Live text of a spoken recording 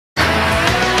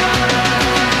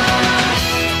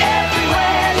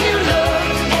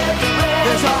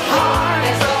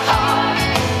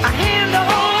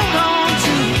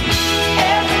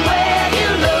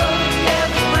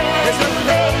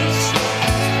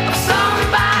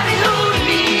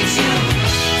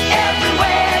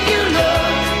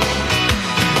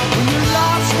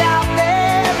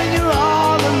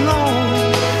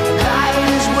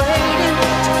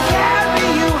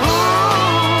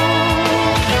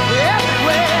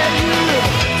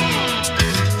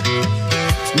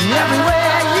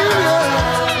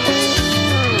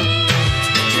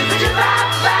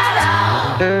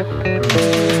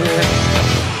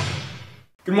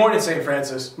Good morning, St.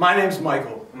 Francis. My name's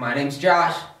Michael. My name's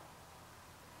Josh.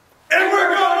 And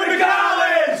we're going to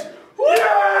college!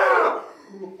 Yeah!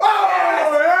 Oh,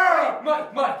 yeah!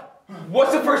 Mike,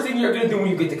 what's the first thing you're gonna do when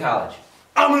you get to college?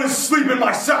 I'm gonna sleep in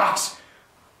my socks!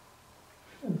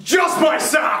 Just my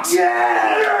socks!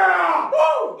 Yeah! Yeah!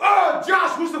 Woo!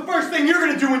 Josh, what's the first thing you're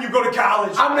gonna do when you go to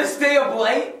college? I'm gonna stay up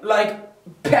late,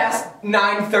 like past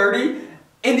 9:30,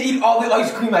 and eat all the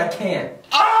ice cream I can.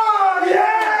 Oh,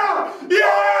 yeah!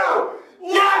 Yeah!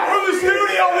 Live from the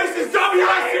studio, this is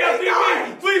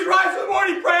WICFTV! Please rise for the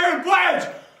morning prayer and pledge!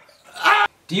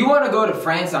 Do you want to go to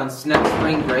France on next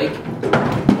spring break?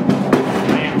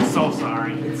 I am so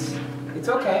sorry. It's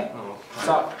okay. Oh.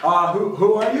 So,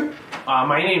 who are you?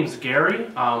 My name's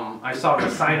Gary. I saw the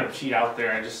sign-up sheet out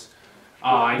there.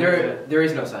 There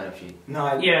is no sign-up sheet.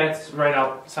 No, Yeah, it's right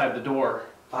outside the door.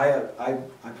 I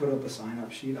put up a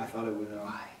sign-up sheet. I thought it would.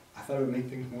 I thought it would make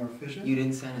things more efficient. You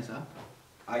didn't sign us up?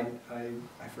 I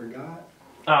forgot.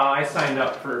 I signed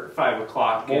up for 5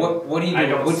 o'clock. Well, what are you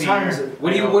doing? What time is it?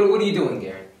 What are you doing,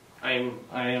 Gary? I'm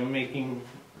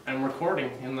recording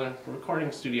in the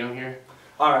recording studio here.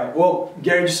 All right. Well,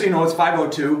 Gary, just so you know, it's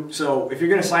 5:02. So if you're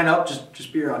gonna sign up,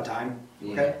 just be here on time.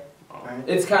 Yeah. Okay. All right.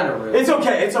 It's kind of rude. It's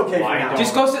okay. It's okay for Why now. don't-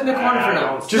 Just go sit in the corner for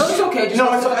now. Just- no, it's okay. Just no,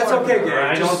 go it's sit in the corner okay, for now. Gary.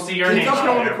 I don't Just- see your can you name just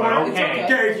go in on the there, corner? but It's okay. okay.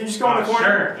 Gary, can you just go in the corner?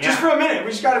 Sure, yeah. Just for a minute.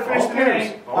 We just gotta finish the Okay, news.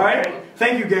 All right. okay.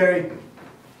 Thank you, Gary.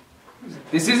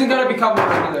 This isn't gonna become a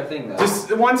regular thing, though.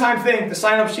 Just a one-time thing. The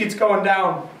sign-up sheet's going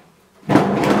down.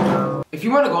 If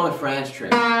you want to go on a France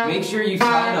trip, make sure you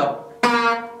sign up.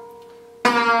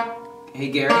 Hey,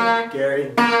 Gary.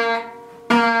 Gary. Gary.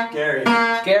 Gary.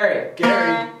 Gary.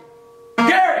 Gary.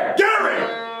 Gary.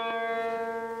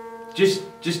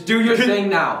 Just do your thing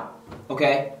now,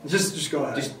 okay? Just go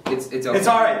ahead. It's okay. It's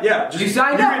all right. Yeah. You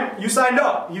signed up. You signed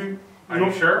up. Are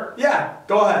you sure? Yeah.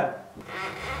 Go ahead.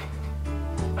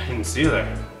 I didn't see you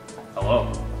there.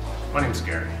 Hello. My name's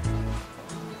Gary.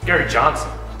 Gary Johnson.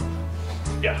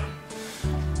 Yeah.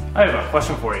 I have a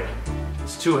question for you.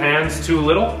 Is 2 hands too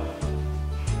little?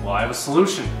 Well, I have a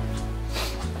solution.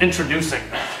 Introducing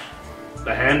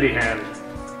the handy hand.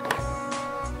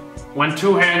 When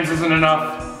 2 hands isn't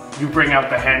enough, you bring out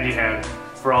the handy hand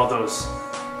for all those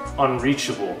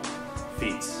unreachable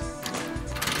feats.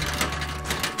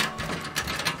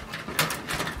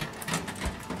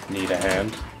 Need a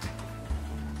hand?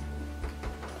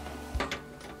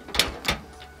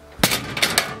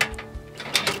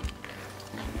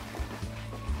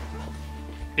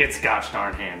 It's gosh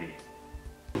darn handy.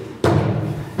 Can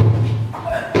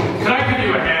I give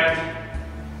you a hand?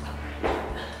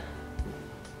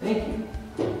 Thank you.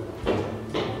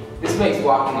 This makes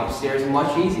walking upstairs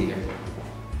much easier.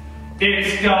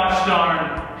 It's gosh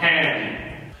darn handy.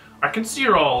 I can see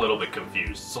you're all a little bit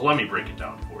confused, so let me break it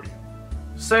down for you.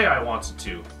 Say I wanted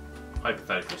to,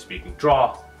 hypothetically speaking,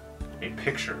 draw a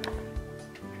picture.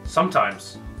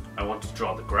 Sometimes I want to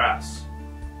draw the grass.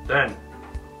 Then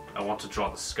I want to draw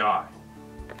the sky.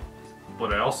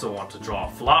 But I also want to draw a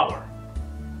flower.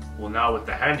 Well, now with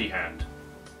the handy hand,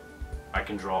 I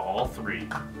can draw all 3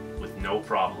 with no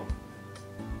problem.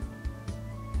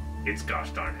 It's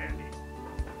gosh darn handy.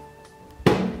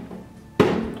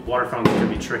 Water fountains can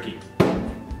be tricky.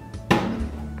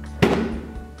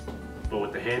 But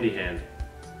with the handy hand,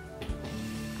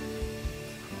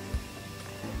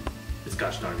 it's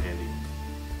gosh darn handy.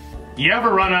 You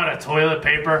ever run out of toilet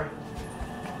paper?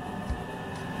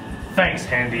 Thanks,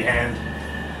 handy hand.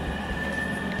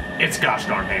 It's gosh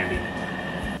darn handy.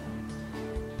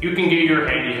 You can get your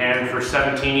handy hand for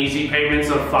 17 easy payments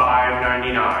of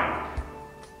 $5.99.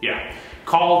 Yeah,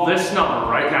 call this number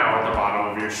right now at the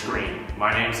bottom of your screen.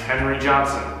 My name's Henry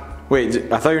Johnson. Wait,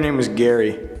 I thought your name was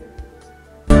Gary.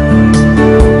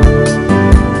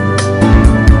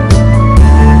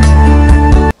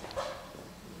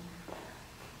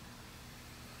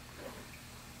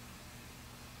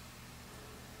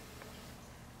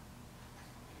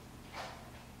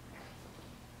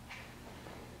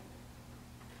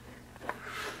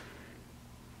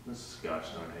 This is gosh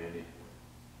darn handy.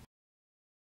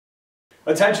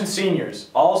 Attention seniors,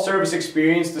 all service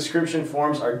experience description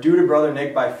forms are due to Brother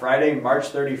Nick by Friday,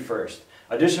 March 31st.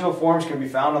 Additional forms can be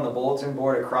found on the bulletin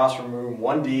board across from room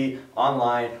 1D,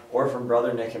 online, or from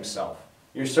Brother Nick himself.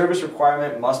 Your service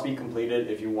requirement must be completed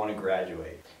if you want to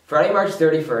graduate. Friday, March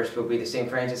 31st will be the St.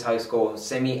 Francis High School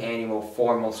semi-annual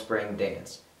formal spring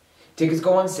dance. Tickets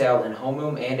go on sale in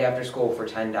homeroom and after school for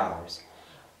 $10.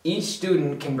 Each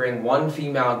student can bring 1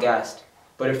 female guest,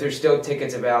 but if there's still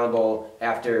tickets available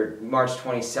after March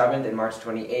 27th and March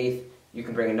 28th, you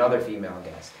can bring another female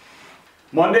guest.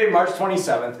 Monday, March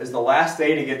 27th is the last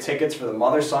day to get tickets for the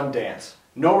Mother-Son Dance.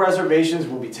 No reservations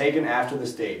will be taken after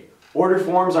this date. Order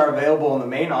forms are available in the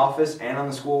main office and on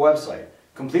the school website.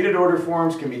 Completed order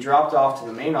forms can be dropped off to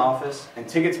the main office, and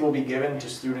tickets will be given to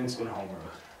students in homeroom.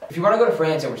 If you want to go to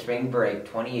France over spring break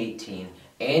 2018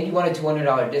 and you want a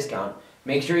 $200 discount,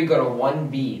 make sure you go to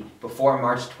 1B before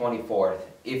March 24th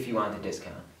if you want the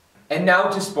discount. And now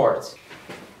to sports.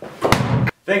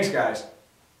 Thanks, guys.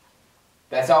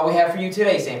 That's all we have for you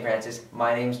today, St. Francis.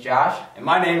 My name's Josh. And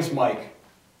my name's Mike.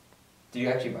 Do you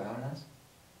actually buy on us?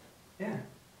 Yeah.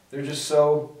 They're just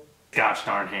so Gosh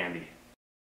darn handy.